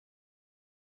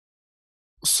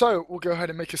So we'll go ahead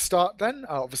and make a start then.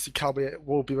 Obviously, Calby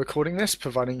will be recording this,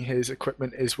 providing his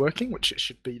equipment is working, which it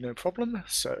should be no problem.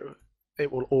 So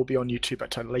it will all be on YouTube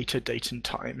at a later date and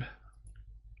time.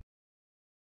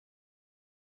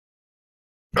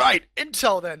 Right,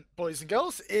 Intel then, boys and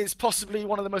girls, is possibly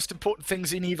one of the most important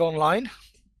things in EVE Online.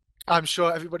 I'm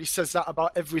sure everybody says that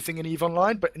about everything in EVE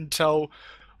Online, but Intel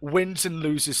wins and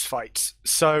loses fights.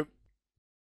 So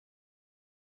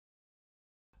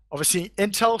obviously,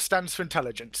 Intel stands for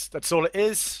intelligence. That's all it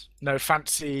is. No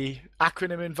fancy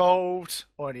acronym involved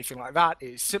or anything like that. It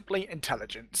is simply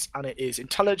intelligence. And it is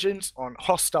intelligence on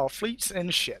hostile fleets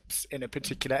and ships in a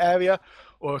particular area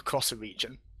or across a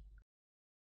region.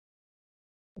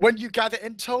 When you gather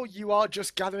intel, you are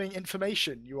just gathering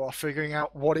information. You are figuring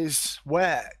out what is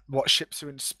where, what ships are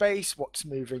in space, what's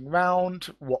moving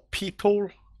around, what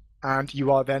people, and you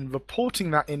are then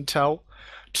reporting that intel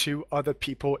to other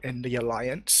people in the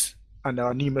alliance. And there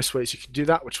are numerous ways you can do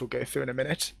that, which we'll go through in a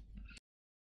minute.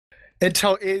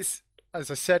 Intel is, as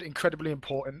I said, incredibly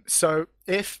important. So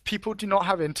if people do not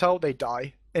have intel, they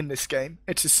die in this game.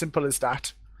 It's as simple as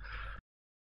that.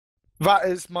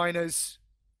 Ratters, miners,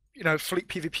 fleet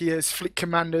PvPers, fleet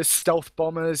commanders, stealth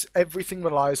bombers, everything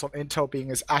relies on intel being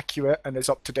as accurate and as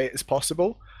up to date as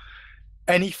possible.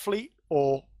 Any fleet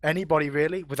or anybody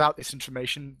really, without this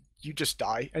information, you just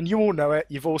die. And you all know it.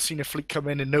 You've all seen a fleet come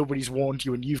in and nobody's warned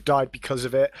you and you've died because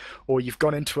of it. Or you've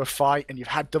gone into a fight and you've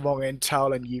had the wrong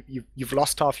intel and you've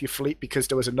lost half your fleet because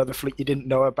there was another fleet you didn't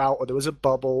know about, or there was a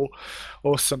bubble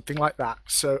or something like that.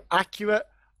 So accurate,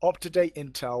 up-to-date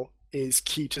intel is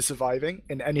key to surviving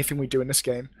in anything we do in this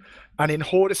game. And in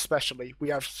Horde especially, we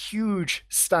have huge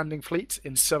standing fleets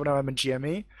in 7OM and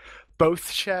GME.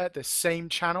 Both share the same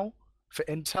channel for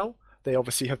intel. They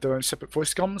obviously have their own separate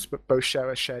voice comms, but both share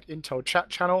a shared intel chat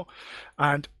channel.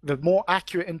 And the more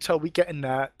accurate intel we get in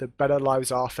there, the better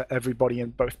lives are for everybody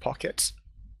in both pockets.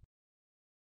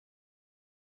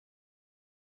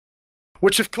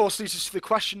 Which of course leads us to the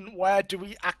question, where do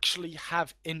we actually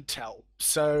have intel?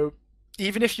 So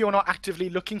even if you're not actively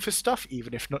looking for stuff,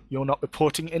 even if you're not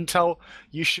reporting intel,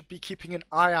 you should be keeping an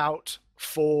eye out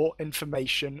for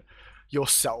information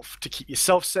yourself to keep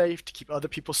yourself safe, to keep other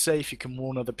people safe. You can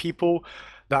warn other people,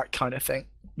 that kind of thing.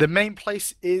 The main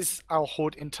place is our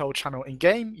Horde Intel channel in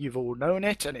game. You've all known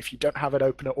it, and if you don't have it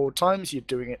open at all times, you're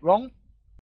doing it wrong.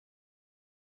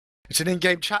 It's an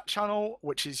in-game chat channel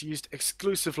which is used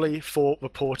exclusively for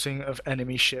reporting of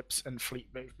enemy ships and fleet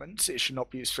movements. It should not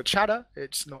be used for chatter.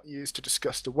 It's not used to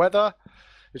discuss the weather.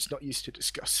 It's not used to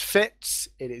discuss fits.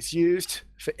 It is used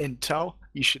for intel.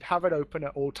 You should have it open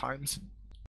at all times.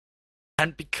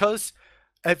 And because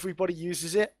everybody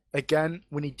uses it, again,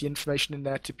 we need the information in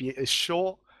there to be as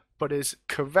short but as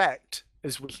correct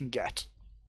as we can get.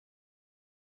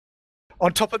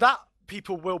 On top of that,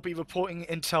 people will be reporting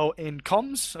intel in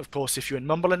comms. Of course, if you're in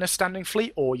Mumble in a standing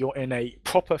fleet or you're in a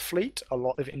proper fleet, a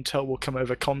lot of intel will come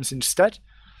over comms instead.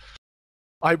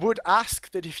 I would ask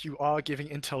that if you are giving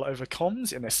intel over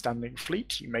comms in a standing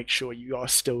fleet, you make sure you are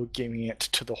still giving it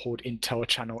to the Horde Intel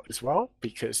channel as well,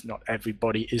 because not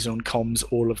everybody is on comms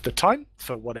all of the time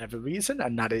for whatever reason,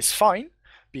 and that is fine.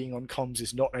 Being on comms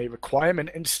is not a requirement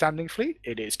in standing fleet,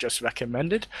 it is just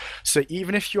recommended. So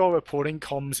even if you're reporting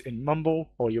comms in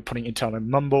Mumble or you're putting intel in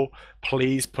Mumble,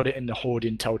 please put it in the Horde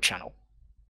Intel channel.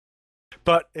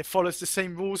 But it follows the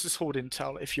same rules as Horde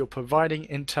Intel. If you're providing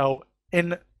intel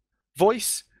in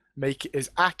voice, make it as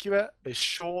accurate, as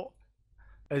short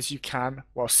as you can,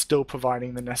 while still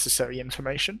providing the necessary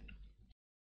information.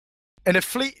 In a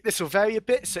fleet, this will vary a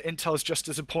bit, so intel is just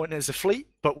as important as a fleet,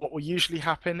 but what will usually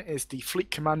happen is the fleet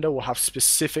commander will have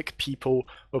specific people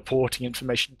reporting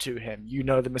information to him. You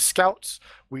know them as scouts,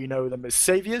 we know them as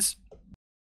saviors.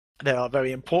 They are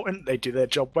very important, they do their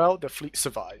job well, the fleet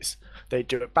survives. They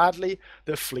do it badly,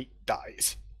 the fleet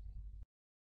dies.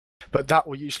 But that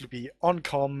will usually be on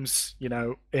comms,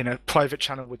 in a private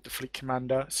channel with the fleet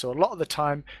commander. So a lot of the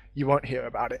time, you won't hear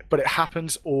about it. But it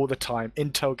happens all the time.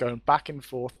 Intel going back and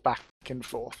forth, back and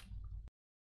forth.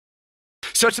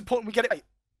 So it's important we get it right.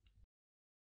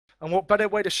 And what better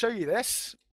way to show you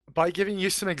this? By giving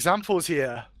you some examples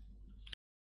here.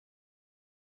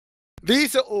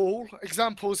 These are all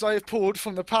examples I have pulled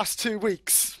from the past 2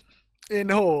 weeks in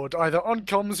Horde, either on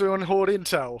comms or on Horde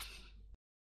Intel.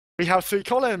 We have 3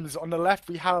 columns. On the left,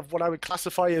 we have what I would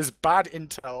classify as bad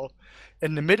intel.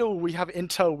 In the middle, we have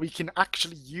intel we can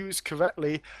actually use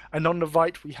correctly. And on the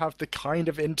right, we have the kind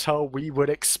of intel we would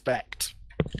expect.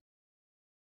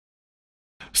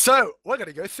 So, we're going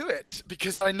to go through it,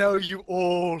 because I know you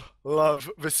all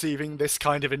love receiving this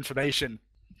kind of information.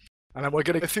 And then we're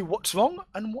going to go through what's wrong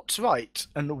and what's right,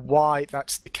 and why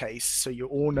that's the case, so you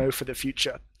all know for the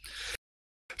future.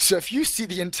 So if you see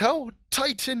the intel,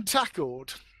 Titan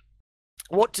tackled,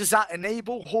 what does that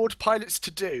enable Horde pilots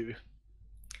to do?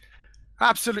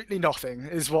 Absolutely nothing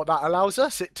is what that allows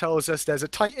us. It tells us there's a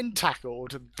Titan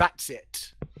tackled. That's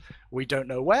it. We don't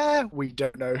know where, we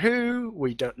don't know who,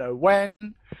 we don't know when,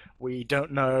 we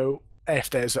don't know if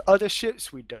there's other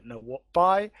ships, we don't know what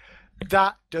by.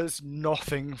 That does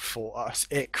nothing for us.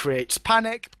 It creates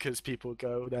panic because people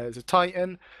go, there's a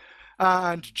Titan,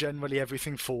 and generally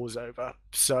everything falls over.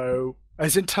 So,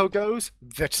 as intel goes,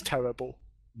 that's terrible.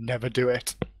 Never do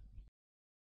it.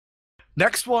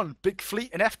 Next one, big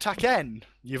fleet in FTAC-N.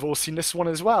 You've all seen this one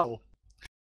as well.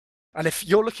 And if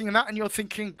you're looking at that and you're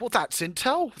thinking, well, that's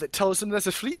intel that tells them there's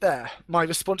a fleet there. My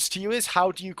response to you is,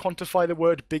 how do you quantify the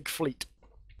word big fleet?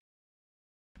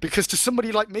 Because to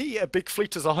somebody like me, a big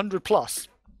fleet is 100 plus.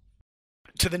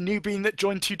 To the newbie that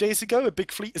joined 2 days ago, a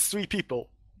big fleet is 3 people.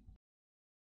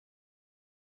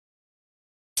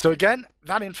 So again,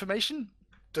 that information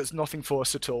does nothing for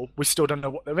us at all. We still don't know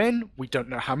what they're in. We don't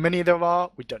know how many there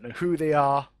are. We don't know who they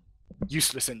are.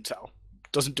 Useless intel.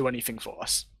 Doesn't do anything for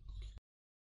us.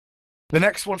 The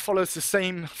next one follows the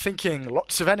same thinking.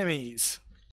 Lots of enemies.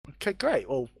 Okay, great.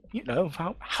 Well, you know,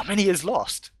 how many is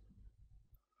lost?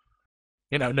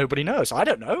 You know, nobody knows. I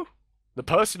don't know. The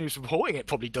person who's reporting it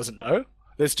probably doesn't know.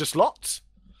 There's just lots.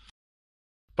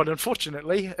 But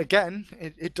unfortunately, again,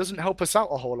 it doesn't help us out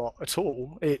a whole lot at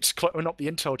all. It's cluttering up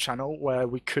the intel channel where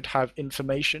we could have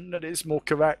information that is more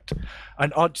correct.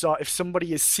 And odds are, if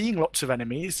somebody is seeing lots of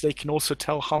enemies, they can also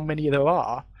tell how many there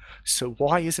are. So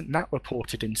why isn't that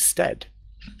reported instead?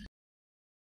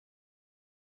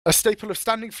 A staple of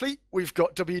Standing Fleet, we've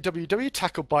got WWW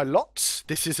tackled by lots.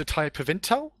 This is a type of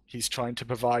intel. He's trying to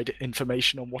provide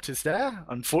information on what is there.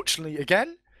 Unfortunately,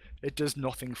 again, it does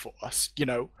nothing for us. You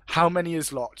know, how many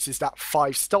is lots? Is that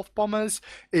 5 stealth bombers?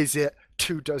 Is it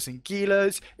 24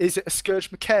 Gilas? Is it a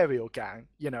Scourge Macarial gang?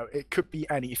 You know, it could be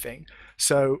anything.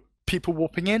 So people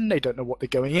warping in, they don't know what they're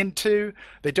going into.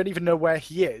 They don't even know where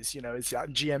he is. You know, is that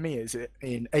GME? Is it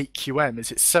in 8QM?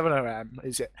 Is it 7OM?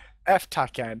 Is it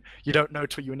FTAC-N? You don't know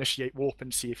till you initiate warp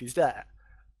and see if he's there.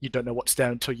 You don't know what's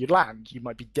there until you land. You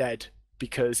might be dead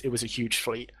because it was a huge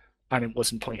fleet and it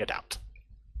wasn't pointed out.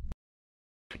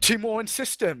 2 more in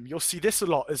system. You'll see this a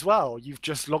lot as well. You've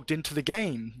just logged into the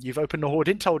game. You've opened the Horde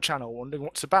Intel channel, wondering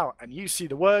what's about, and you see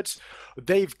the words,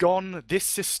 they've gone this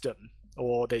system,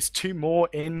 or there's 2 more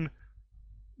in,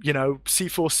 you know,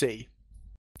 C4C,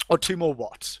 or 2 more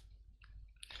what?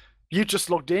 You just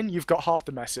logged in, you've got half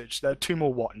the message. There are 2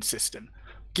 more what in system.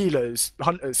 Gilas,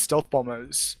 hunters, stealth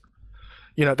bombers.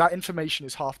 You know, that information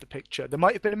is half the picture. There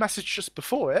might have been a message just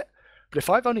before it, but if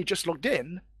I've only just logged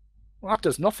in, well, that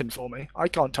does nothing for me. I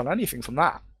can't tell anything from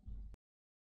that.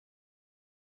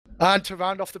 And to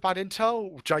round off the bad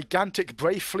intel, gigantic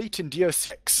brave fleet in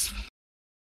DO6.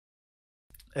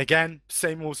 Again,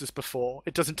 same rules as before.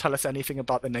 It doesn't tell us anything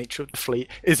about the nature of the fleet.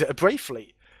 Is it a brave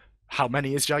fleet? How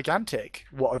many is gigantic?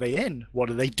 What are they in? What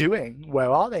are they doing? Where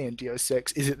are they in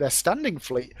DO6? Is it their standing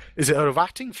fleet? Is it a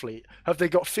ratting fleet? Have they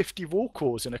got 50 war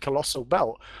cores in a colossal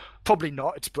belt? Probably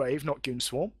not. It's brave, not Goon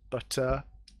Swarm. But,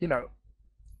 you know,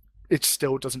 it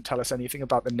still doesn't tell us anything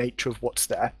about the nature of what's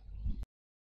there.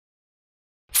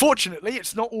 Fortunately,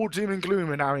 it's not all doom and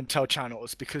gloom in our intel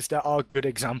channels because there are good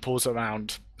examples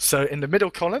around. So in the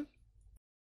middle column,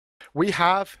 we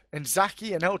have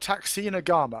Enzaki and El Taxi and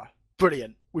Agama.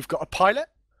 Brilliant. We've got a pilot,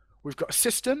 we've got a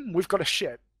system, we've got a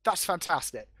ship. That's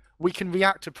fantastic. We can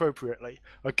react appropriately.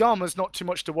 Agama's not too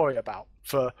much to worry about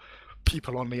for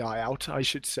people on the eye out, I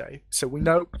should say. So we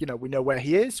know, we know where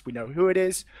he is, we know who it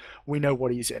is, we know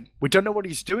what he's in. We don't know what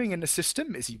he's doing in the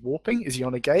system. Is he warping? Is he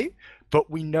on a gate? But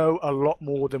we know a lot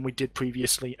more than we did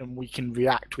previously, and we can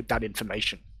react with that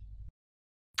information.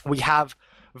 We have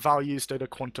values that are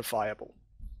quantifiable.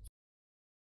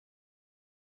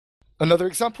 Another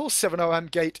example, 7OM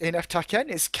gate in FTAC-N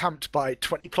is camped by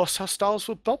 20 plus hostiles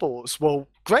with bubbles. Well,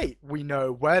 great. We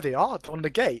know where they are on the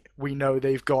gate. We know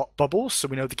they've got bubbles, so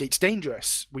we know the gate's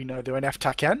dangerous. We know they're in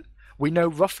FTAC-N. We know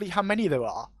roughly how many there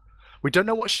are. We don't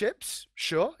know what ships.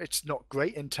 Sure, it's not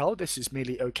great intel. This is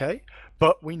merely okay.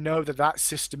 But we know that that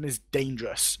system is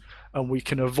dangerous, and we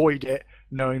can avoid it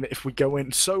knowing that if we go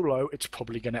in solo, it's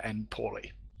probably going to end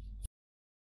poorly.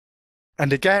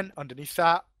 And again, underneath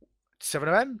that,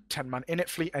 7OM, 10-man init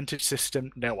fleet entered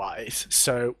system, no eyes.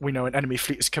 So we know an enemy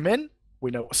fleet has come in, we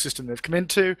know what system they've come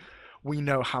into, we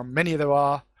know how many there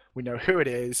are, we know who it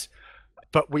is.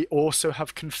 but we also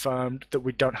have confirmed that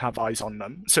we don't have eyes on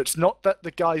them. So it's not that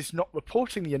the guy's not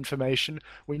reporting the information,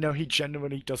 we know he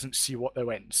generally doesn't see what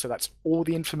they're in. So that's all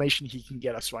the information he can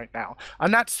get us right now.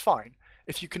 And that's fine.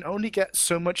 If you can only get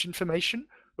so much information,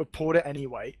 report it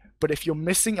anyway. But if you're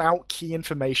missing out key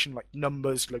information like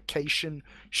numbers, location,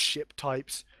 ship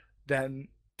types, then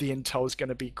the intel is going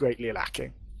to be greatly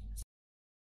lacking.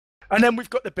 And then we've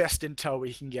got the best intel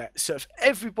we can get. So if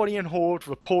everybody in Horde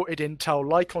reported intel,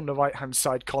 like on the right-hand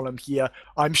side column here,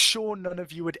 I'm sure none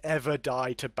of you would ever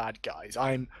die to bad guys.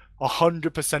 I'm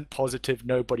 100% positive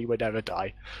nobody would ever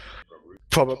die.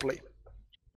 Probably.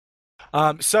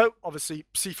 So obviously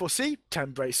C4C,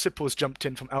 10 Brave Sipples jumped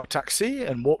in from LTAC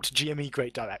and walked GME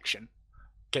Gate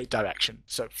Direction.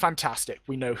 So fantastic.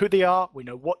 We know who they are, we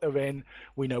know what they're in,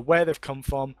 we know where they've come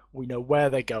from, we know where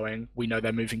they're going, we know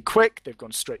they're moving quick, they've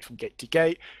gone straight from gate to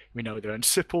gate, we know they're in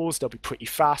Sipples, they'll be pretty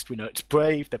fast, we know it's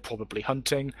Brave, they're probably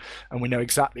hunting, and we know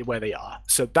exactly where they are.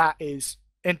 So that is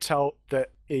intel that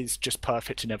is just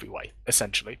perfect in every way,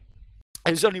 essentially.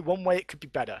 There's only one way it could be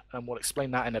better, and we'll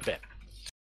explain that in a bit.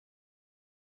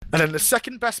 And then the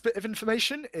second best bit of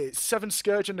information is 7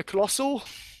 Scourge and the Colossal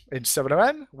in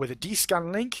 7OM with a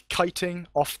D-scan link kiting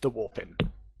off the warping.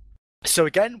 So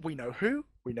again, we know who,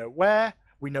 we know where,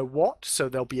 we know what, so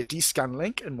there'll be a D-scan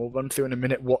link, and we'll run through in a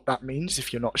minute what that means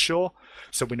if you're not sure.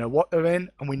 So we know what they're in,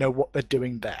 and we know what they're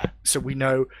doing there. So we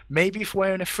know maybe if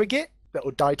we're in a frigate that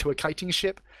will die to a kiting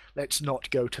ship, let's not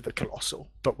go to the Colossal,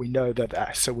 but we know they're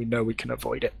there, so we know we can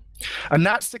avoid it. And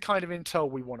that's the kind of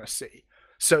intel we want to see.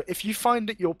 So if you find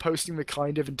that you're posting the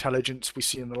kind of intelligence we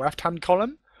see in the left-hand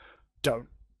column, don't.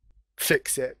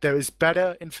 Fix it. There is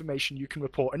better information you can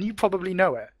report, and you probably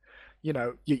know it. You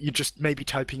know, you're just maybe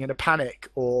typing in a panic,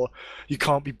 or you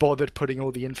can't be bothered putting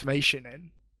all the information in.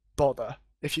 Bother.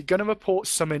 If you're going to report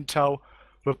some intel,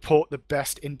 report the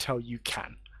best intel you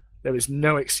can. There is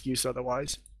no excuse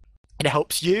otherwise. It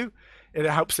helps you, and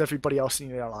it helps everybody else in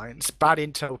the alliance. Bad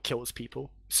intel kills people.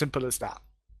 Simple as that.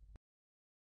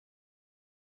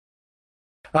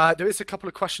 There is a couple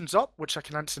of questions up, which I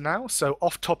can answer now. So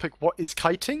off topic, what is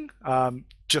kiting?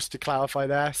 Just to clarify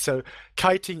there. So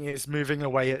kiting is moving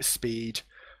away at speed,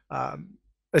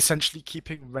 essentially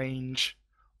keeping range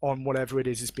on whatever it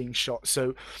is being shot.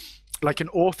 So like an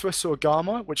Orthrus or a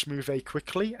Gamma, which move very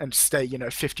quickly and stay,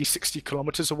 50, 60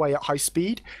 kilometers away at high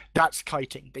speed, that's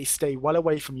kiting. They stay well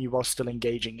away from you while still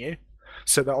engaging you.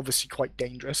 So they're obviously quite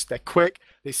dangerous. They're quick,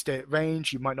 they stay at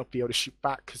range. You might not be able to shoot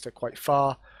back because they're quite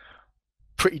far.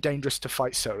 Pretty dangerous to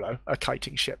fight solo, are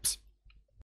kiting ships.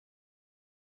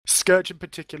 Scourge in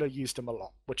particular used them a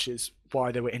lot, which is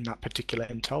why they were in that particular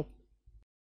intel.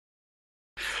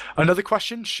 Another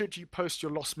question, should you post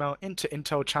your lost mail into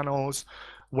intel channels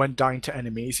when dying to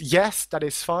enemies? Yes, that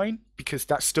is fine, because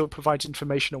that still provides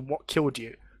information on what killed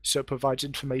you. So it provides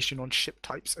information on ship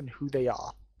types and who they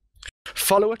are.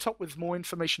 Follow it up with more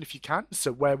information if you can.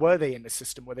 So where were they in the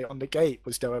system? Were they on the gate?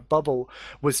 Was there a bubble?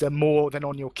 Was there more than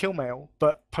on your kill mail?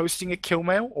 But posting a kill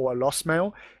mail or a lost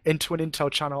mail into an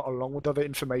intel channel along with other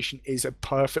information is a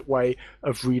perfect way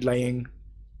of relaying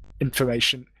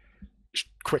information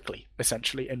quickly,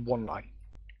 essentially in one line.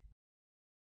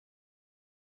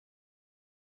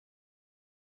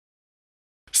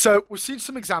 So we've seen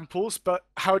some examples, but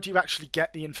how do you actually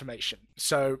get the information?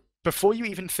 So before you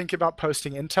even think about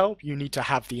posting intel, you need to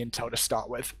have the intel to start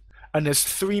with. And there's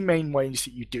 3 main ways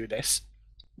that you do this.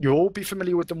 You'll all be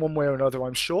familiar with them one way or another,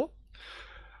 I'm sure.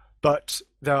 But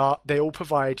they all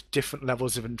provide different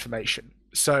levels of information.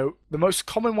 So the most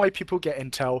common way people get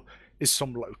intel is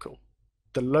some local.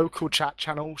 The local chat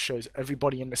channel shows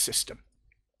everybody in the system.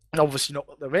 And obviously not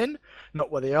what they're in,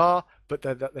 not where they are, but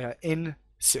that they are in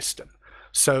system.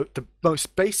 So the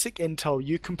most basic intel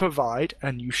you can provide,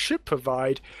 and you should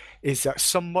provide, is that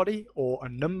somebody or a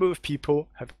number of people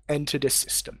have entered a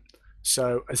system.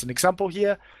 So as an example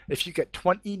here, if you get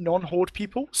 20 non-Horde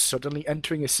people suddenly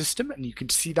entering a system, and you can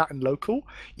see that in local,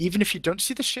 even if you don't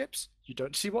see the ships, you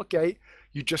don't see what gate,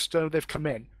 you just know they've come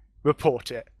in,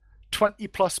 report it. 20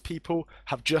 plus people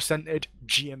have just entered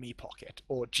GME Pocket,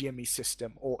 or GME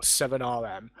System, or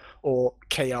 7RM, or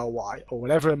KRY, or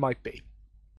whatever it might be.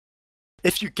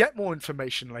 If you get more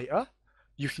information later,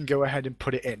 you can go ahead and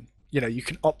put it in. You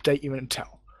can update your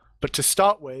intel. But to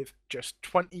start with, just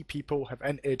 20 people have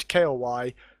entered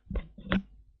KOY,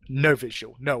 no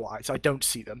visual, no eyes. I don't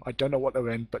see them. I don't know what they're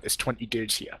in, but there's 20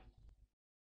 dudes here.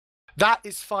 That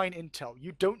is fine intel.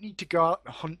 You don't need to go out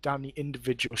and hunt down the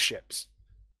individual ships.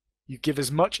 You give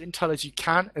as much intel as you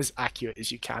can, as accurate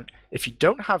as you can. If you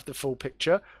don't have the full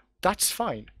picture, that's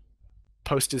fine.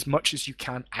 Post as much as you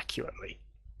can accurately.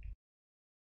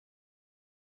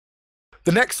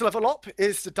 The next level up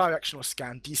is the directional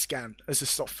scan, D-scan, as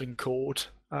it's often called.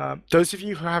 Those of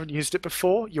you who haven't used it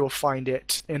before, you'll find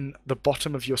it in the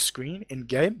bottom of your screen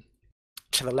in-game.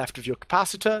 To the left of your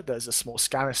capacitor, there's a small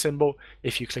scanner symbol.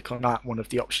 If you click on that, one of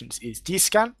the options is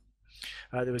D-scan.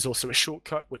 There is also a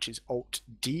shortcut, which is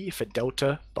Alt-D for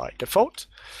Delta by default.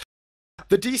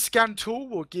 The D-scan tool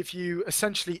will give you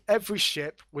essentially every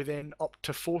ship within up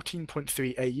to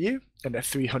 14.3 AU in a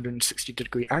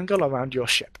 360-degree angle around your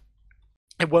ship.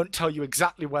 It won't tell you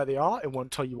exactly where they are, it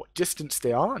won't tell you what distance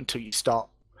they are until you start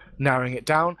narrowing it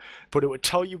down, but it will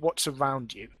tell you what's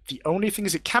around you. The only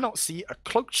things it cannot see are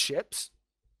cloaked ships,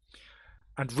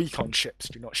 and recon ships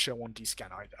do not show on D-scan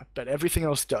either, but everything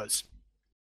else does.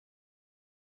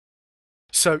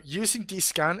 So using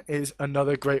D-scan is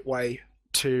another great way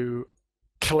to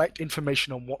collect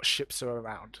information on what ships are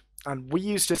around, and we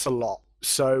use this a lot.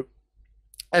 So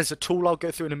as a tool I'll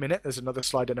go through in a minute, there's another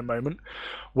slide in a moment,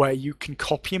 where you can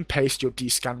copy and paste your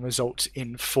D-scan results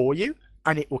in for you,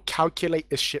 and it will calculate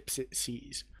the ships it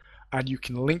sees, and you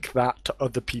can link that to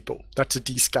other people. That's a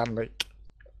D-scan link.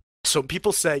 So when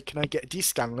people say, can I get a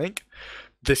D-scan link?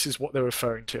 This is what they're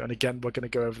referring to, and again, we're going to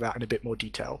go over that in a bit more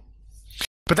detail.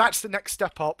 But that's the next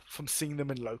step up from seeing them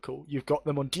in local. You've got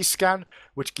them on D-scan,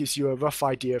 which gives you a rough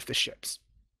idea of the ships.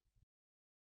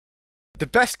 The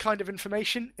best kind of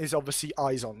information is obviously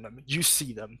eyes on them. You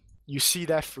see them. You see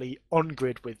their fleet on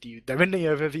grid with you. They're in the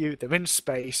overview, they're in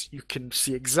space. You can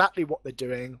see exactly what they're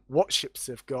doing, what ships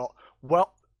they've got, what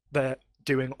they're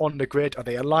doing on the grid. Are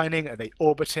they aligning? Are they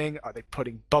orbiting? Are they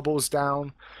putting bubbles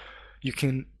down? You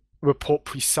can report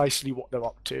precisely what they're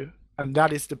up to. And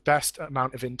that is the best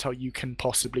amount of intel you can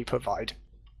possibly provide.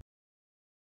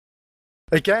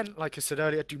 Again, like I said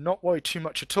earlier, do not worry too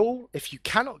much at all if you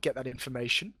cannot get that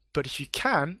information, but if you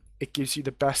can, it gives you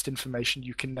the best information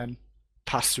you can then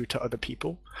pass through to other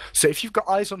people. So if you've got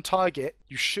eyes on target,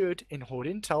 you should, in Horde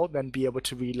Intel, then be able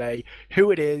to relay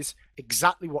who it is,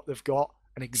 exactly what they've got,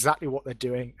 and exactly what they're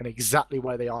doing, and exactly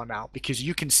where they are now, because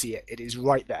you can see it. It is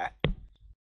right there.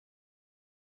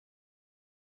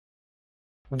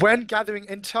 When gathering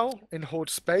intel in Horde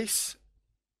space,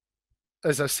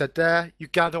 as I said there, you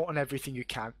gather on everything you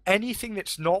can. Anything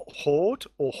that's not Horde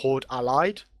or Horde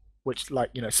allied, which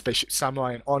like, Spaceship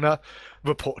Samurai and Honor,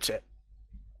 report it.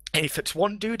 If it's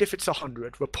one dude, if it's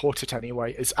 100, report it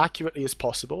anyway, as accurately as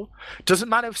possible. Doesn't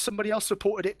matter if somebody else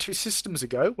reported it 2 systems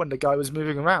ago when the guy was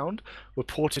moving around,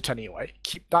 report it anyway.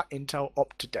 Keep that intel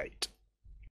up to date.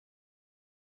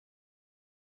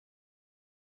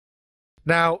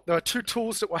 Now, there are 2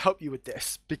 tools that will help you with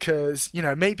this, because,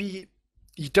 maybe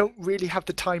you don't really have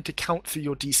the time to count through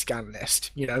your D-scan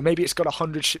list. Maybe it's got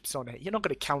 100 ships on it. You're not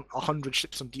going to count 100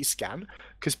 ships on D-scan,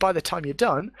 because by the time you're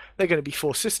done, they're going to be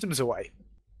 4 systems away.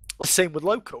 Same with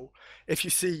local. If you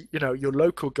see, your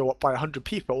local go up by 100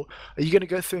 people, are you going to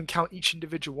go through and count each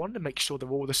individual one and make sure they're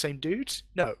all the same dudes?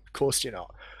 No, of course you're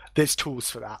not. There's tools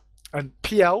for that. And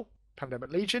PL,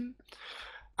 Pandemic Legion,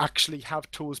 actually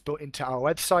have tools built into our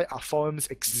website, our forums,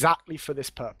 exactly for this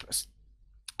purpose.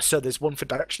 So there's one for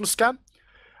directional scan,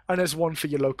 and there's one for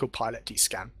your local pilot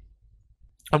D-scan.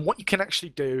 And what you can actually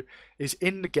do is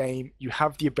in the game, you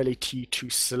have the ability to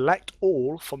select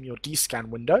all from your D-scan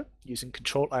window using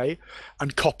Control-A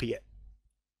and copy it.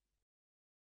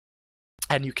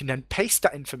 And you can then paste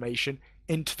that information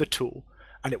into the tool,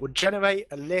 and it will generate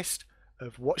a list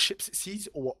of what ships it sees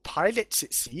or what pilots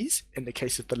it sees in the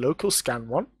case of the local scan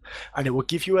one, and it will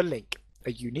give you a link,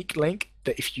 a unique link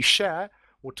that if you share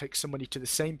will take somebody to the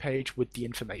same page with the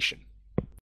information.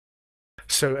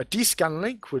 So a D-scan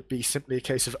link would be simply a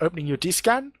case of opening your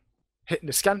D-scan, hitting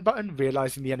the scan button,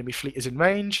 realizing the enemy fleet is in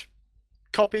range,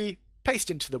 copy, paste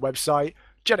into the website,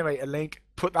 generate a link,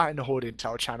 put that in the Horde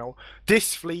Intel channel.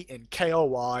 This fleet in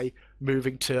KOY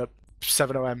moving to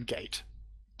 7OM gate.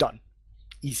 Done.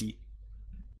 Easy.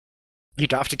 You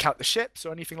don't have to count the ships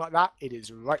or anything like that. It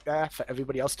is right there for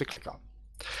everybody else to click on.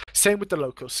 Same with the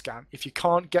local scan. If you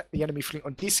can't get the enemy fleet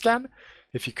on D-scan,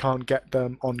 if you can't get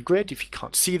them on grid, if you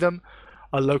can't see them,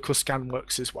 a local scan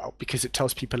works as well, because it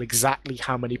tells people exactly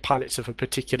how many pilots of a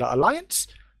particular alliance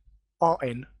are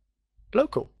in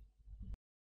local.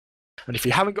 And if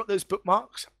you haven't got those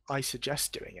bookmarks, I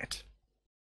suggest doing it.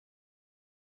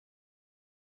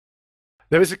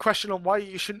 There is a question on why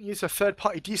you shouldn't use a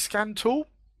third-party D-scan tool.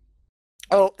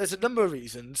 Oh, there's a number of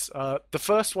reasons. The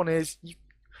first one is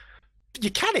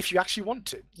you can if you actually want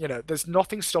to. There's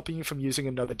nothing stopping you from using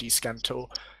another D-scan tool.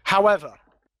 However,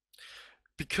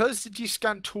 because the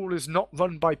D-scan tool is not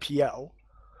run by PL,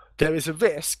 there is a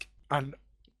risk, and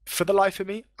for the life of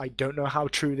me, I don't know how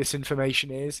true this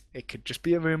information is. It could just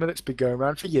be a rumor that's been going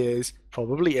around for years,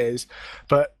 probably is,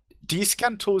 but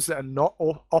D-scan tools that are not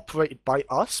operated by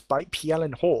us, by PL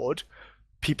and Horde,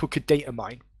 people could data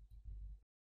mine.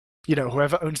 You know,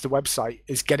 whoever owns the website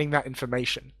is getting that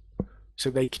information. So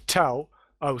they could tell,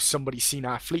 oh, somebody's seen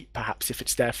our fleet, perhaps, if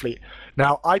it's their fleet.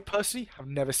 Now, I personally have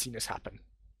never seen this happen.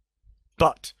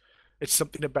 But it's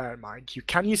something to bear in mind. You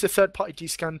can use a third-party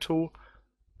D-scan tool,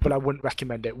 but I wouldn't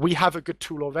recommend it. We have a good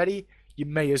tool already. You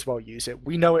may as well use it.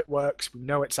 We know it works. We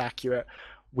know it's accurate.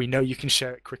 We know you can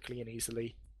share it quickly and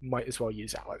easily. Might as well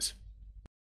use ours.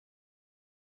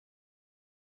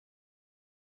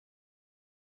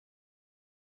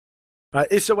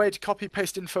 Is there a way to copy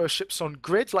paste info of ships on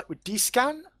grid like with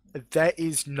D-scan? There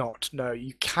is not. No,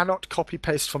 you cannot copy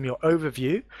paste from your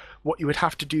overview. What you would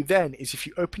have to do then is if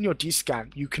you open your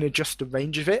D-scan, you can adjust the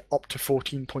range of it up to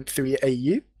 14.3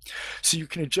 AU. So you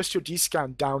can adjust your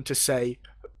D-scan down to, say,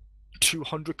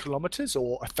 200 kilometers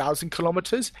or 1,000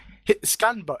 kilometers, hit the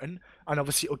scan button, and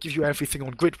obviously it'll give you everything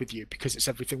on grid with you because it's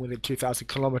everything within 2,000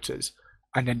 kilometers.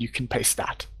 And then you can paste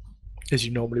that as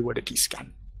you normally would a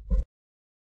D-scan.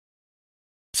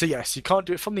 So yes, you can't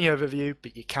do it from the overview,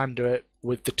 but you can do it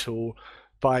with the tool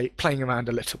by playing around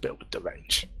a little bit with the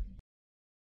range.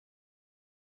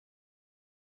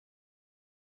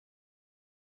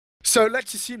 So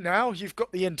let's assume now you've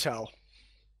got the intel.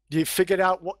 You've figured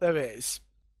out what there is.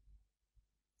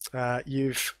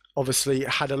 You've obviously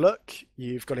had a look.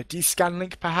 You've got a D-scan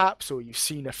link perhaps, or you've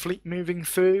seen a fleet moving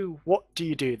through. What do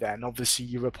you do then? Obviously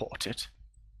you report it.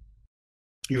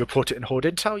 You report it in Horde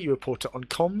Intel, you report it on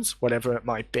comms, whatever it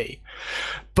might be.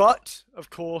 But, of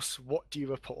course, what do you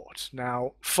report?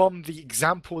 Now, from the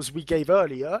examples we gave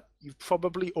earlier, you've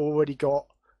probably already got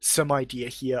some idea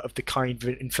here of the kind of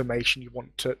information you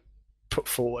want to put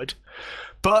forward.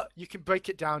 But you can break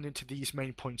it down into these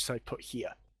main points I put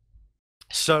here.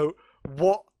 So,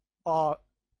 what are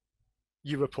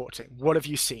you reporting? What have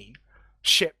you seen?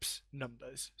 Ships,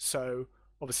 numbers. So,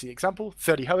 obviously, example,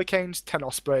 30 Hurricanes, 10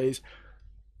 Ospreys,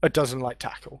 a dozen light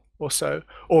tackle or so,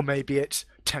 or maybe it's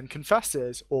 10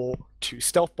 Confessors or 2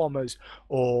 stealth bombers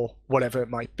or whatever it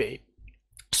might be.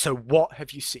 So what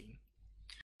have you seen?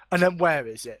 And then where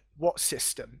is it? What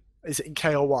system? Is it in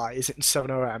KOY? Is it in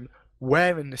 7OM?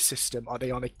 Where in the system? Are they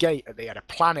on a gate? Are they at a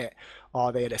planet?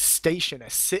 Are they at a station,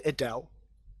 a citadel?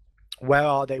 Where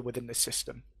are they within the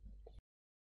system?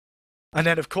 And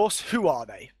then, of course, who are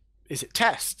they? Is it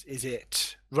Test? Is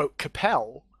it Rote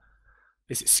Capel?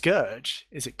 Is it Scourge?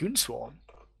 Is it Goonswarm?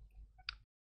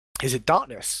 Is it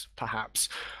Darkness, perhaps?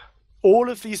 All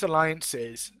of these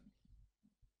alliances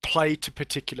play to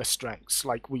particular strengths.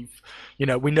 Like we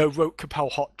know Rote Capel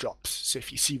hot drops. So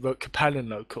if you see Rote Capel in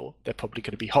local, they're probably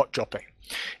going to be hot dropping.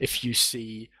 If you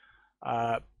see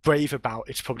Brave about,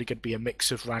 it's probably going to be a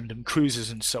mix of random cruisers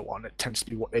and so on. It tends to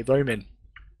be what they roam in.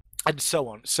 And so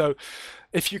on. So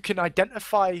if you can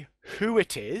identify who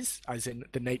it is, as in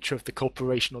the nature of the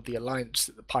corporation or the alliance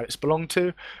that the pirates belong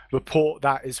to, report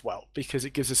that as well, because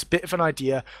it gives us a bit of an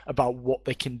idea about what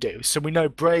they can do. So we know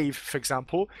Brave, for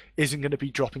example, isn't going to be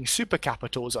dropping super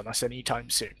capitals on us anytime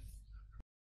soon.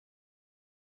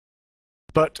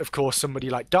 But of course, somebody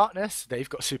like Darkness, they've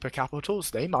got super capitals,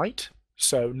 they might.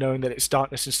 So knowing that it's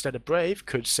Darkness instead of Brave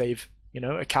could save,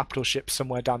 a capital ship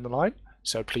somewhere down the line.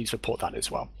 So please report that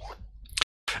as well.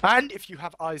 And if you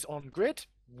have eyes on grid,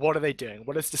 what are they doing?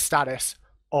 What is the status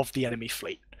of the enemy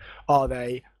fleet? Are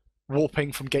they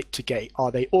warping from gate to gate? Are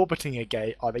they orbiting a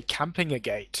gate? Are they camping a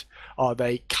gate? Are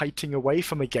they kiting away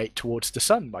from a gate towards the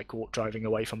sun by warp driving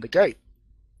away from the gate?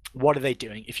 What are they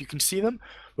doing? If you can see them,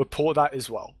 report that as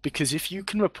well. Because if you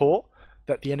can report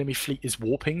that the enemy fleet is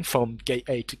warping from gate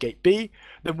A to gate B,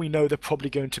 then we know they're probably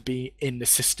going to be in the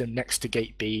system next to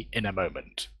gate B in a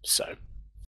moment. So.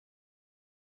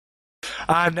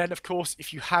 And then, of course,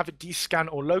 if you have a D-scan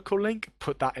or local link,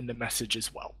 put that in the message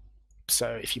as well.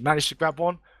 So if you manage to grab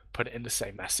one, put it in the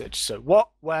same message. So what,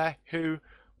 where, who,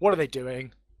 what are they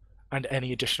doing, and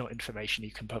any additional information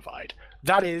you can provide.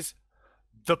 That is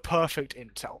the perfect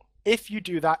intel. If you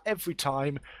do that every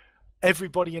time,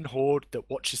 everybody in Horde that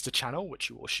watches the channel, which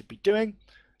you all should be doing,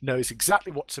 knows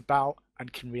exactly what's about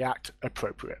and can react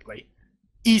appropriately.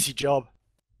 Easy job,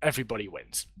 everybody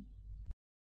wins.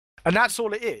 And that's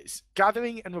all it is.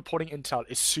 Gathering and reporting intel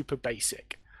is super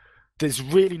basic. There's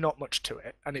really not much to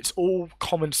it, and it's all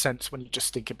common sense when you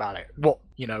just think about it. What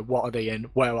are they in?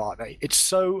 Where are they? It's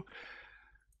so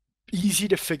easy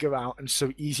to figure out and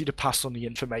so easy to pass on the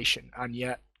information, and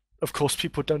yet, of course,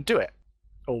 people don't do it,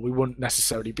 or we wouldn't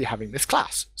necessarily be having this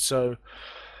class. So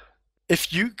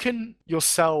if you can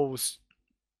yourselves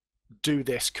do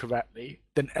this correctly,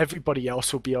 then everybody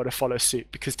else will be able to follow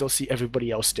suit because they'll see everybody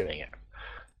else doing it.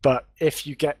 But if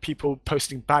you get people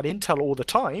posting bad intel all the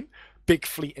time, big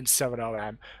fleet in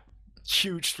 7RM,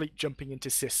 huge fleet jumping into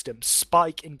system,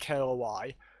 spike in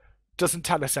KOI, doesn't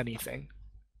tell us anything.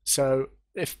 So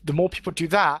if the more people do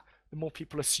that, the more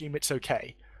people assume it's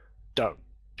okay. Don't,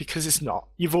 because it's not.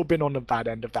 You've all been on the bad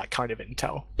end of that kind of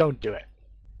intel. Don't do it.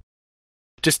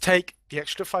 Just take the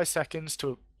extra 5 seconds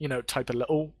to, type a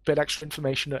little bit extra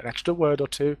information, an extra word or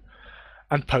two,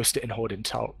 and post it in Horde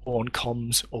Intel or on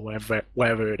comms or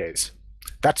wherever it is.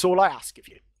 That's all I ask of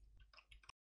you.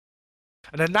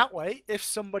 And then that way, if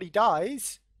somebody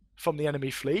dies from the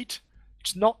enemy fleet,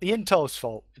 it's not the intel's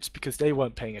fault. It's because they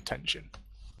weren't paying attention.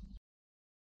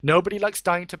 Nobody likes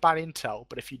dying to bad intel,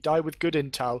 but if you die with good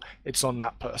intel, it's on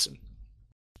that person.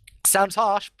 Sounds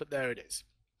harsh, but there it is.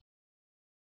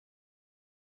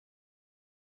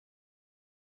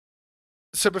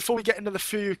 So before we get into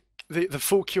the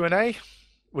full Q&A,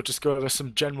 we'll just go over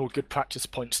some general good practice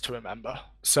points to remember.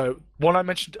 So one I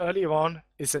mentioned earlier on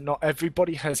is that not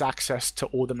everybody has access to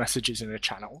all the messages in a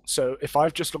channel. So if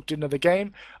I've just looked into the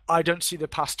game, I don't see the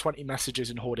past 20 messages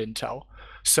in Horde Intel.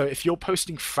 So if you're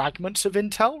posting fragments of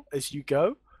intel as you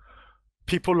go,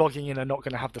 people logging in are not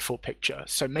going to have the full picture.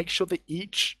 So make sure that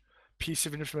each piece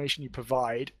of information you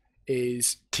provide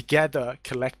is together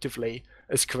collectively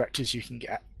as correct as you can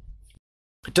get.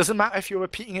 It doesn't matter if you're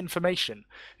repeating information.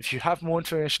 If you have more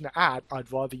information to add,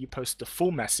 I'd rather you post the full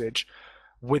message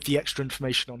with the extra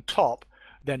information on top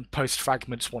than post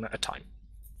fragments one at a time.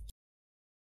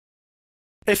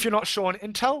 If you're not sure on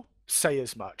intel, say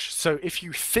as much. So if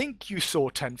you think you saw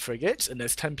 10 frigates and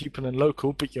there's 10 people in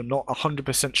local, but you're not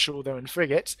 100% sure they're in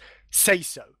frigates, say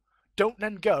so. Don't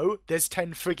then go, there's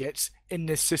 10 frigates in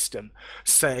this system.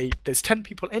 Say, there's 10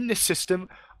 people in this system,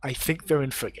 I think they're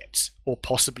in frigates, or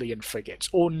possibly in frigates,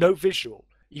 or no visual.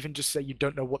 Even just say you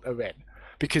don't know what they're in.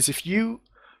 Because if you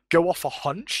go off a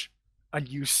hunch and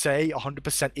you say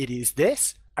 100% it is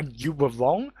this, and you were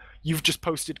wrong, you've just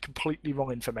posted completely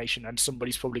wrong information and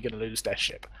somebody's probably going to lose their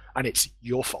ship. And it's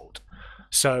your fault.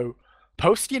 So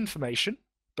post the information,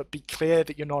 but be clear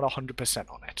that you're not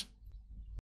 100% on it.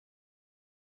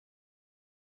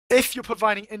 If you're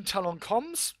providing intel on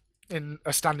comms, in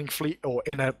a standing fleet or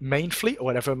in a main fleet or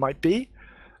whatever it might be,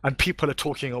 and people are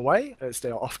talking away, as they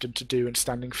are often to do in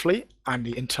standing fleet, and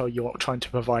the intel you're trying to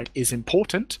provide is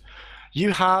important,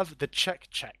 you have the check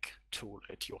tool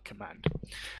at your command.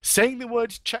 Saying the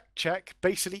word check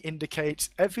basically indicates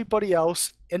everybody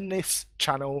else in this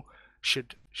channel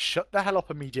should shut the hell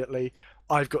up immediately.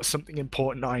 I've got something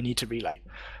important I need to relay.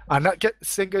 And that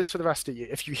same goes for the rest of you.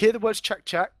 If you hear the words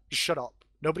check, shut up.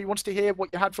 Nobody wants to hear what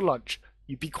you had for lunch.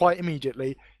 You be quiet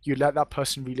immediately, you let that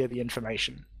person relay the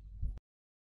information.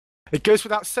 It goes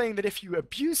without saying that if you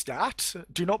abuse that,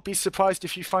 do not be surprised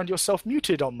if you find yourself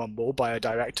muted on Mumble by a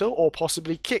director or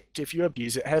possibly kicked if you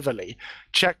abuse it heavily.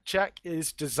 Check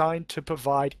is designed to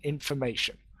provide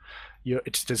information.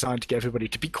 It's designed to get everybody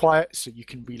to be quiet so you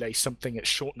can relay something at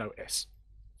short notice.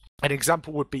 An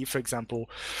example would be, for example,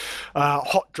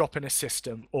 hot drop in a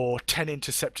system or 10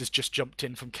 interceptors just jumped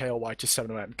in from KOI to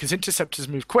 7OM because interceptors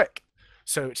move quick.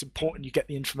 So it's important you get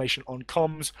the information on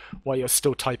comms while you're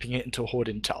still typing it into a Horde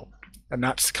Intel. And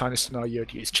that's the kind of scenario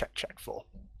you'd use check for.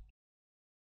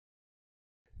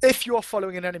 If you're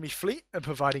following an enemy fleet and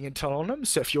providing intel on them,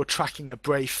 so if you're tracking a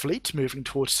Brave fleet moving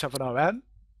towards 7RM,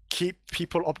 keep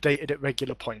people updated at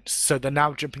regular points. So they're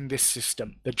now jumping this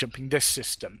system, they're jumping this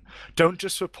system. Don't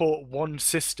just report one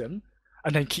system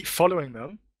and then keep following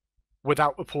them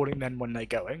without reporting them when they're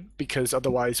going, because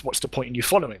otherwise what's the point in you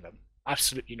following them?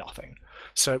 Absolutely nothing.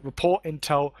 So report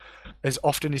intel as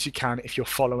often as you can if you're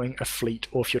following a fleet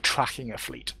or if you're tracking a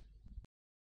fleet.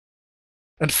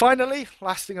 And finally,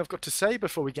 last thing I've got to say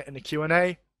before we get into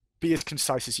Q&A, be as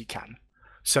concise as you can.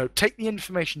 So take the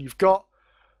information you've got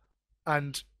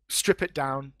and strip it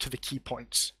down to the key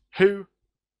points. Who,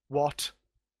 what,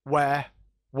 where,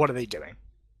 what are they doing?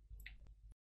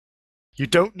 You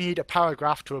don't need a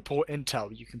paragraph to report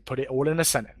intel. You can put it all in a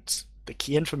sentence. The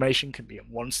key information can be in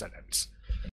one sentence.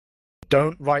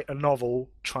 Don't write a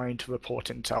novel trying to report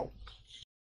intel.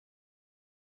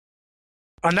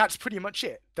 And that's pretty much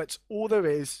it. That's all there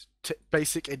is to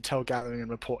basic intel gathering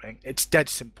and reporting. It's dead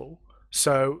simple.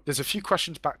 So there's a few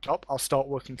questions backed up. I'll start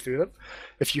working through them.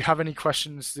 If you have any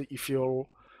questions that you feel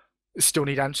still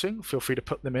need answering, feel free to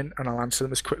put them in and I'll answer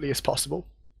them as quickly as possible.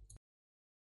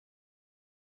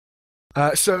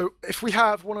 So if we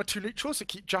have one or two neutrals that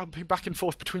keep jumping back and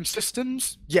forth between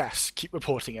systems, yes, keep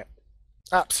reporting it.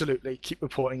 Absolutely, keep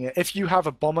reporting it. If you have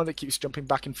a bomber that keeps jumping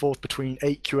back and forth between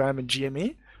 8QM and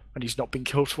GME, and he's not been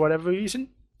killed for whatever reason,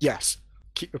 yes,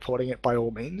 keep reporting it by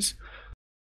all means.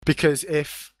 Because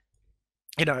if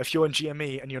you're in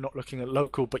GME and you're not looking at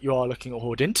local, but you are looking at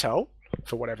Horde Intel,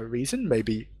 for whatever reason.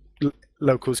 Maybe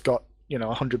locals got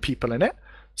 100 people in it,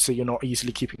 so you're not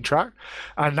easily keeping track,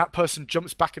 and that person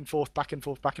jumps back and forth, back and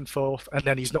forth, back and forth, and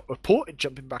then he's not reported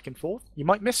jumping back and forth. You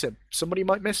might miss him. Somebody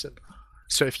might miss him.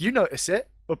 So if you notice it,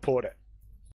 report it.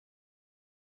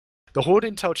 The Horde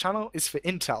Intel channel is for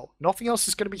intel. Nothing else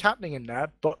is going to be happening in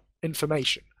there but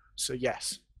information. So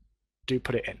yes, do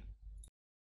put it in.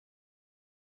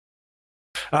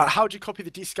 How do you copy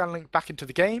the dscan link back into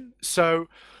the game? So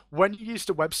when you use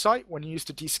the website, when you use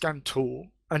the dscan tool,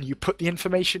 and you put the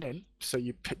information in, so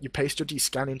you paste your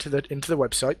dscan into the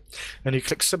website, and you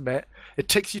click submit, it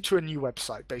takes you to a new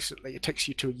website. Basically, it takes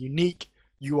you to a unique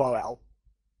URL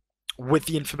with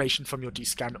the information from your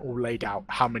dscan all laid out,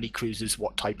 how many cruisers,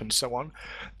 what type, and so on.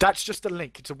 That's just a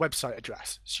link. It's a website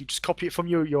address. So you just copy it from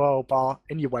your URL bar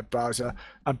in your web browser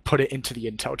and put it into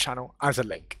the Intel channel as a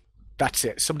link. That's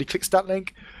it. Somebody clicks that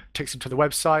link, takes them to the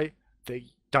website, the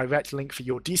direct link for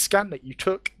your dscan that you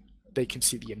took, they can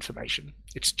see the information.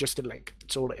 It's just a link.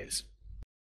 That's all it is.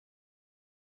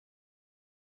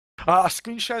 Are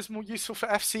screen shares more useful for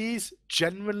FCs?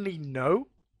 Generally, no.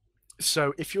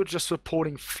 So if you're just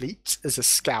reporting fleets as a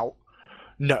scout,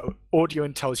 no. Audio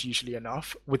intel is usually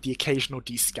enough, with the occasional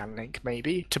dscan link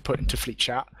maybe to put into fleet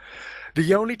chat.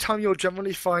 The only time you'll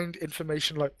generally find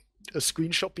information like a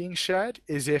screenshot being shared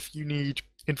is if you need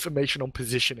information on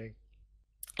positioning,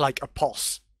 like a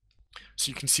POS. So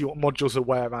you can see what modules are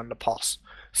where around the POS,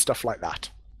 stuff like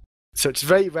that. So it's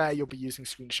very rare you'll be using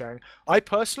screen sharing.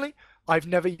 I've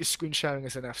never used screen sharing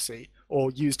as an FC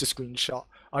or used a screenshot.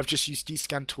 I've just used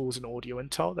dscan tools and audio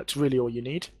intel. That's really all you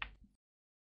need.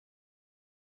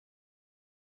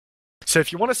 So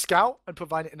if you want to scout and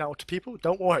provide it out to people,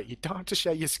 don't worry, you don't have to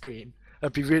share your screen.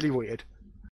 That'd be really weird.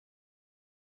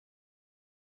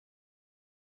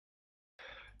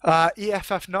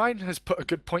 EFF9 has put a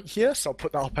good point here, so I'll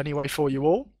put that up anyway for you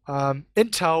all.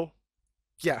 Intel,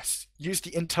 yes, use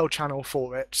the Intel channel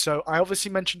for it. So I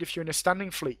obviously mentioned if you're in a standing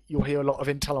fleet, you'll hear a lot of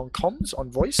Intel on comms, on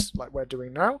voice, like we're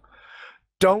doing now.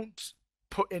 Don't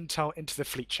put Intel into the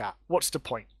fleet chat. What's the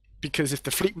point? Because if the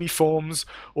fleet reforms,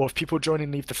 or if people join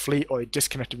and leave the fleet, or they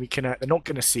disconnect and reconnect, they're not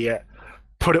going to see it.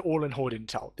 Put it all in Horde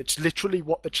Intel. It's literally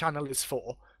what the channel is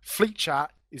for. Fleet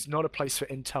chat is not a place for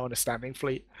intel in a standing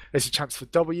fleet. It's a chance for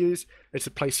Ws. It's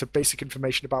a place for basic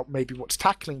information about maybe what's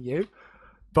tackling you.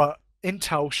 But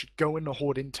intel should go in the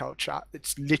Horde Intel chat.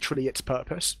 It's literally its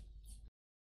purpose.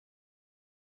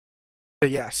 So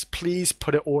yes, please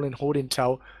put it all in Horde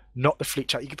Intel, not the fleet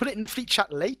chat. You can put it in fleet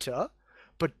chat later,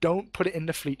 but don't put it in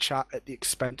the fleet chat at the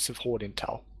expense of Horde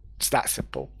Intel. It's that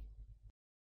simple.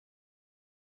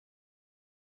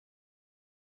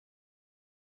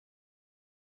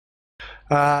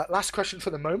 Last question for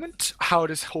the moment. How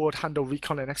does Horde handle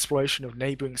recon and exploration of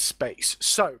neighboring space?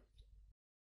 So,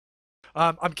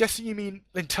 I'm guessing you mean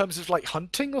in terms of like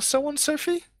hunting or so on,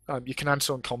 Sophie? You can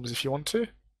answer on comms if you want to,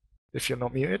 if you're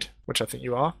not muted, which I think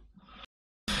you are.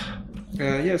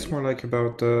 Yeah, it's more like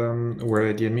about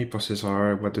where the enemy bosses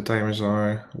are, what the timers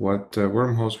are, what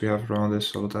wormholes we have around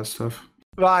us, all of that stuff.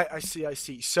 Right, I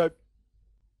see. So,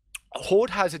 Horde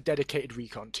has a dedicated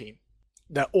recon team.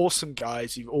 They're awesome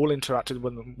guys. You've all interacted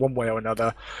with them one way or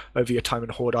another over your time in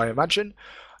Horde, I imagine.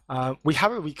 We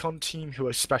have a recon team who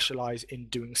are specialized in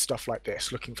doing stuff like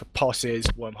this, looking for passes,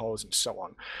 wormholes, and so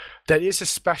on. There is a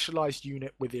specialized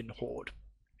unit within Horde.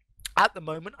 At the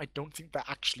moment, I don't think they're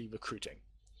actually recruiting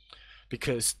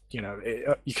because, you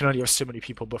can only have so many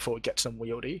people before it gets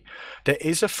unwieldy. There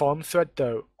is a forum thread,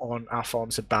 though, on our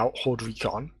forums about Horde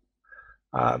Recon.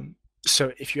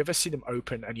 So if you ever see them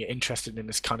open and you're interested in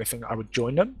this kind of thing, I would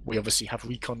join them. We obviously have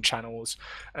recon channels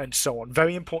and so on.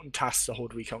 Very important tasks to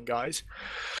Horde Recon guys.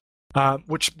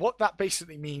 What that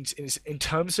basically means is in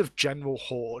terms of general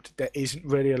Horde, there isn't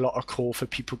really a lot of call for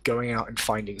people going out and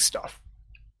finding stuff.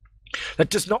 That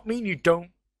does not mean you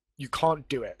can't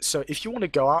do it. So if you want to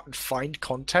go out and find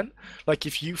content, like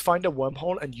if you find a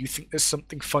wormhole and you think there's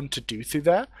something fun to do through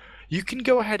there, you can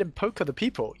go ahead and poke other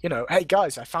people. Hey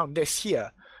guys, I found this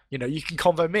here. You can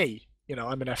convo me.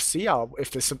 I'm an FC.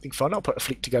 If there's something fun, I'll put a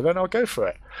fleet together and I'll go for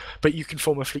it. But you can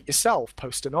form a fleet yourself,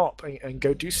 post an op, and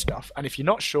go do stuff. And if you're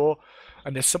not sure,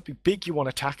 and there's something big you want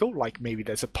to tackle, like maybe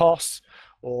there's a POS,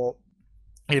 or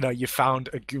you found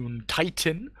a Goon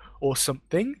Titan or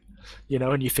something,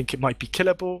 and you think it might be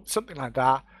killable, something like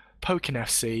that, poke an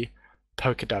FC,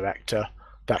 poke a director,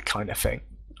 that kind of thing.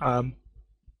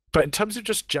 But in terms of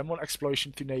just general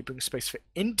exploration through neighboring space for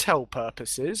intel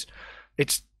purposes,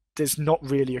 there's not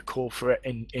really a call for it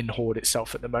in Horde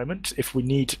itself at the moment. If we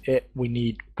need it,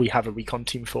 we have a recon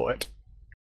team for it.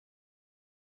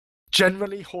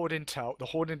 Generally, the Horde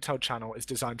Intel channel is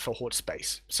designed for Horde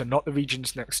space. So not the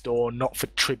regions next door, not for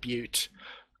Tribute,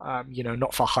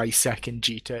 not for HiSec and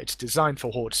Jita. It's designed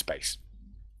for Horde space.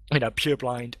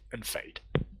 Pureblind and Fade.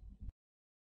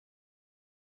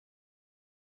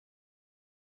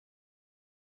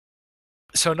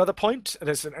 So another point,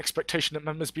 there's an expectation that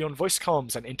members be on voice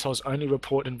comms and Intel's only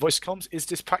report in voice comms. Is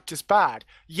this practice bad?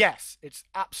 Yes, it's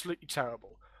absolutely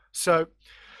terrible. So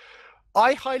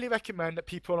I highly recommend that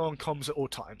people are on comms at all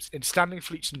times. In standing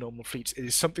fleets and normal fleets, it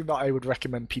is something that I would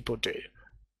recommend people do.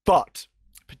 But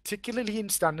particularly in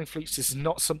standing fleets, this is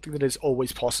not something that is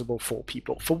always possible for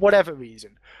people, for whatever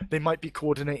reason. They might be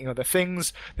coordinating other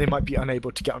things, they might be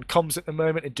unable to get on comms at the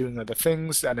moment and doing other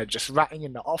things, and they're just ratting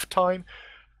in the off time.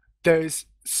 There's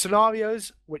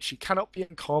scenarios which you cannot be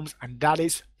on comms, and that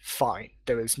is fine.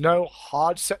 There is no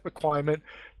hard set requirement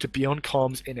to be on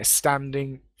comms in a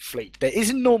standing fleet. There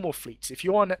is in normal fleets. If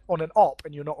you're on an op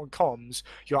and you're not on comms,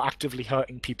 you're actively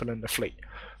hurting people in the fleet.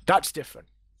 That's different.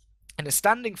 In a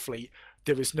standing fleet,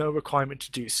 there is no requirement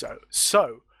to do so.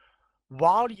 So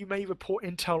while you may report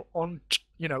intel on,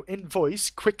 in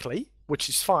voice quickly, which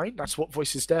is fine, that's what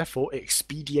voice is there for, it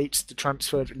expedites the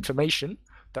transfer of information.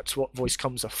 That's what voice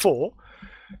comms are for.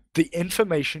 The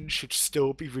information should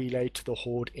still be relayed to the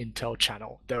Horde Intel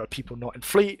channel. There are people not in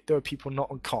fleet, there are people not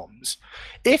on comms.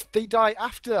 If they die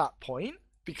after that point,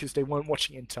 because they weren't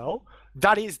watching Intel,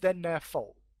 that is then their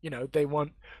fault. They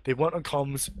weren't on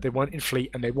comms, they weren't in fleet,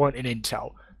 and they weren't in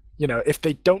Intel. If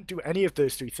they don't do any of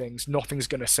those three things, nothing's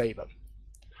going to save them.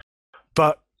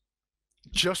 But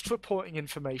just reporting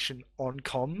information on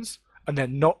comms and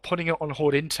then not putting it on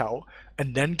Horde Intel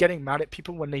and then getting mad at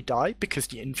people when they die because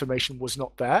the information was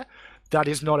not there, that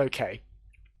is not okay.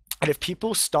 And if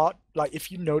people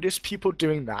if you notice people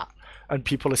doing that and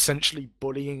people essentially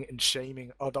bullying and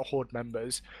shaming other Horde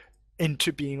members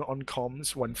into being on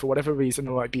comms when for whatever reason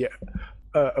there might be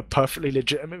a perfectly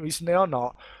legitimate reason they are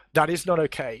not, that is not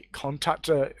okay. Contact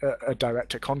a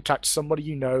director, contact somebody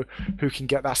who can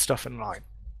get that stuff in line.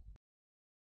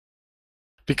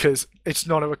 Because it's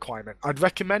not a requirement. I'd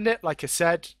recommend it. Like I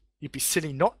said, you'd be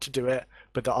silly not to do it,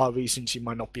 but there are reasons you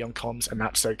might not be on comms, and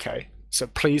that's okay. So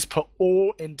please put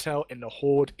all intel in the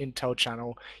Horde Intel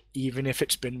channel, even if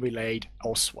it's been relayed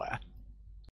elsewhere.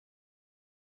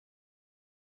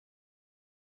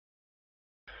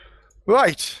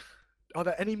 Right. Are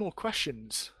there any more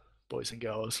questions, boys and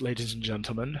girls, ladies and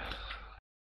gentlemen?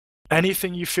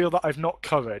 Anything you feel that I've not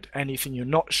covered? Anything you're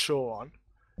not sure on?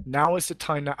 Now is the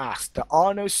time to ask. There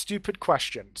are no stupid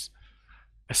questions,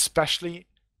 especially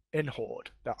in Horde.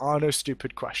 There are no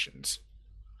stupid questions.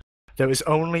 There is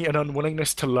only an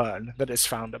unwillingness to learn that is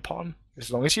frowned upon. As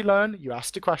long as you learn, you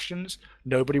ask the questions,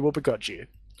 nobody will begrudge you.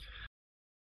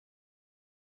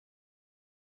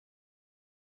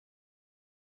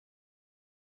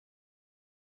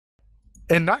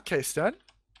 In that case then,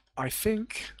 I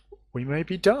think we may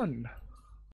be done.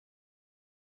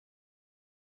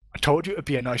 I told you it would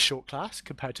be a nice short class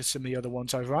compared to some of the other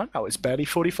ones I've run. That was barely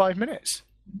 45 minutes.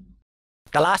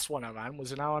 The last one I ran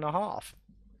was an hour and a half.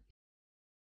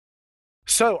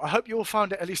 So I hope you all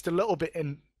found it at least a little bit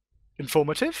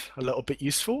informative, a little bit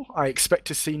useful. I expect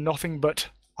to see nothing but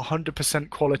 100%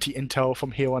 quality intel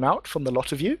from here on out from the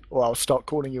lot of you, or I'll start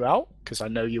calling you out because I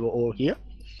know you are all here.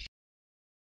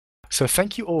 So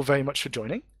thank you all very much for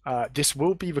joining. This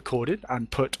will be recorded and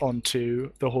put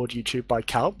onto the Horde YouTube by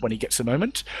Cal when he gets a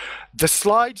moment. The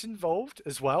slides involved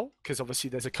as well, because obviously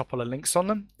there's a couple of links on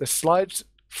them. The slides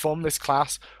from this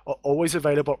class are always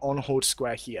available on Horde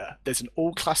Square here. There's an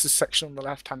all classes section on the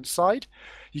left-hand side.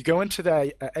 You go into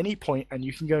there at any point and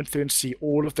you can go through and see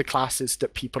all of the classes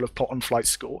that people have put on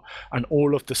Flightschool and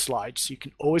all of the slides. So you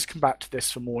can always come back to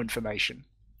this for more information.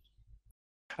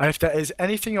 And if there is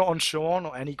anything you're unsure on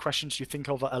or any questions you think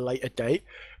of at a later date,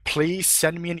 please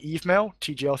send me an email,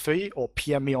 TGL3, or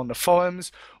PM me on the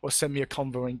forums, or send me a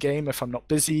convo in game if I'm not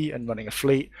busy and running a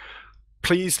fleet.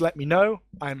 Please let me know.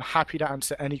 I'm happy to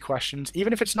answer any questions,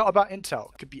 even if it's not about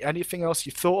Intel. It could be anything else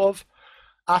you thought of.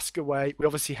 Ask away. We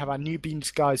obviously have our new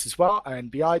beans guys as well, our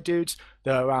NBI dudes.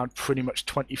 They're around pretty much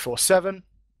 24/7.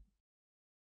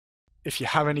 If you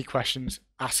have any questions,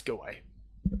 ask away.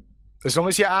 As long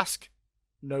as you ask,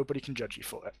 nobody can judge you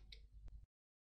for it.